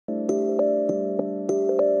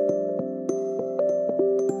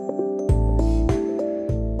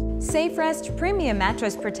SafeRest Premium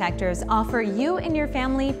Mattress Protectors offer you and your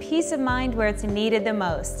family peace of mind where it's needed the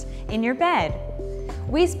most, in your bed.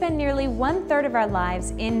 We spend nearly 1/3 of our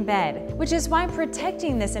lives in bed, which is why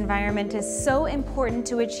protecting this environment is so important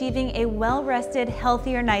to achieving a well-rested,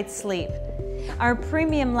 healthier night's sleep. Our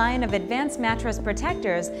premium line of advanced mattress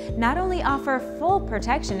protectors not only offer full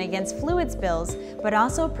protection against fluid spills, but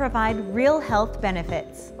also provide real health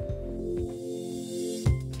benefits.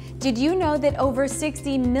 Did you know that over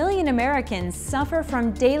 60 million Americans suffer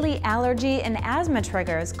from daily allergy and asthma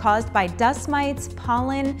triggers caused by dust mites,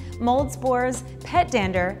 pollen, mold spores, pet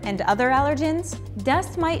dander, and other allergens?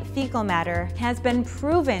 Dust mite fecal matter has been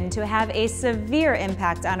proven to have a severe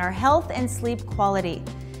impact on our health and sleep quality.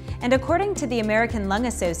 And according to the American Lung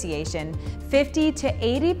Association, 50 to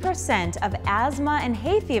 80% of asthma and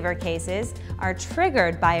hay fever cases are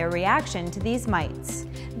triggered by a reaction to these mites.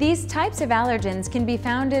 These types of allergens can be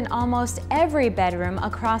found in almost every bedroom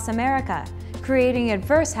across America, creating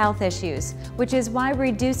adverse health issues, which is why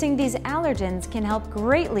reducing these allergens can help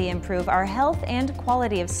greatly improve our health and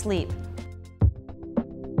quality of sleep.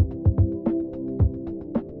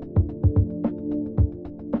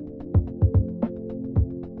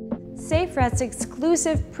 SafeRest's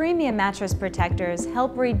exclusive premium mattress protectors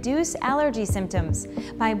help reduce allergy symptoms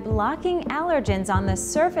by blocking allergens on the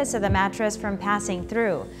surface of the mattress from passing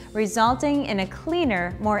through, resulting in a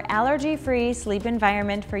cleaner, more allergy-free sleep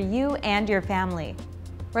environment for you and your family.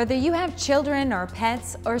 Whether you have children or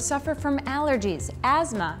pets or suffer from allergies,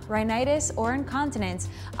 asthma, rhinitis, or incontinence,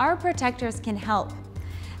 our protectors can help.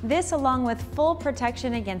 This, along with full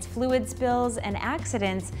protection against fluid spills and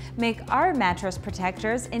accidents, make our mattress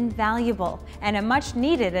protectors invaluable and a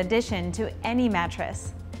much-needed addition to any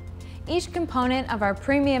mattress. Each component of our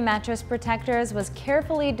premium mattress protectors was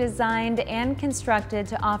carefully designed and constructed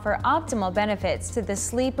to offer optimal benefits to the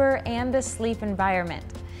sleeper and the sleep environment.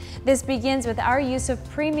 This begins with our use of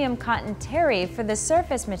premium cotton terry for the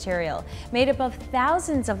surface material, made up of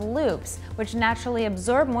thousands of loops, which naturally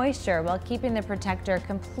absorb moisture while keeping the protector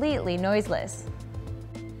completely noiseless.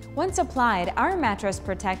 Once applied, our mattress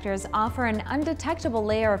protectors offer an undetectable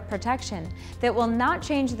layer of protection that will not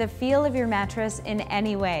change the feel of your mattress in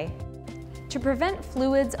any way. To prevent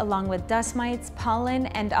fluids along with dust mites, pollen,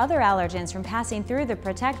 and other allergens from passing through the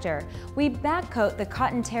protector, we backcoat the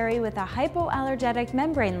cotton terry with a hypoallergenic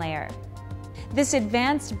membrane layer. This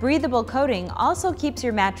advanced breathable coating also keeps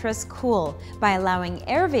your mattress cool by allowing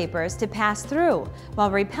air vapors to pass through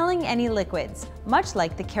while repelling any liquids, much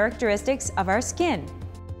like the characteristics of our skin.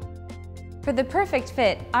 For the perfect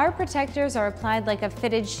fit, our protectors are applied like a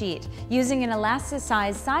fitted sheet, using an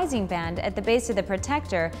elasticized sizing band at the base of the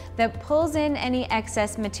protector that pulls in any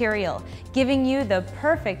excess material, giving you the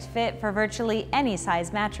perfect fit for virtually any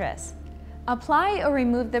size mattress. Apply or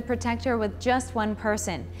remove the protector with just one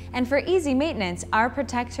person, and for easy maintenance, our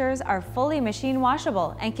protectors are fully machine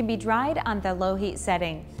washable and can be dried on the low heat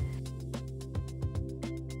setting.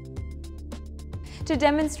 To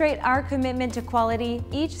demonstrate our commitment to quality,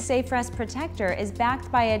 each SafeRest protector is backed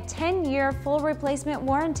by a 10-year full replacement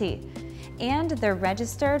warranty, and they're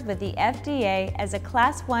registered with the FDA as a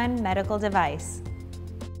Class 1 medical device.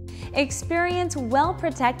 Experience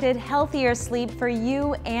well-protected, healthier sleep for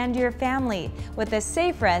you and your family with the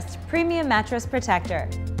SafeRest Premium Mattress Protector.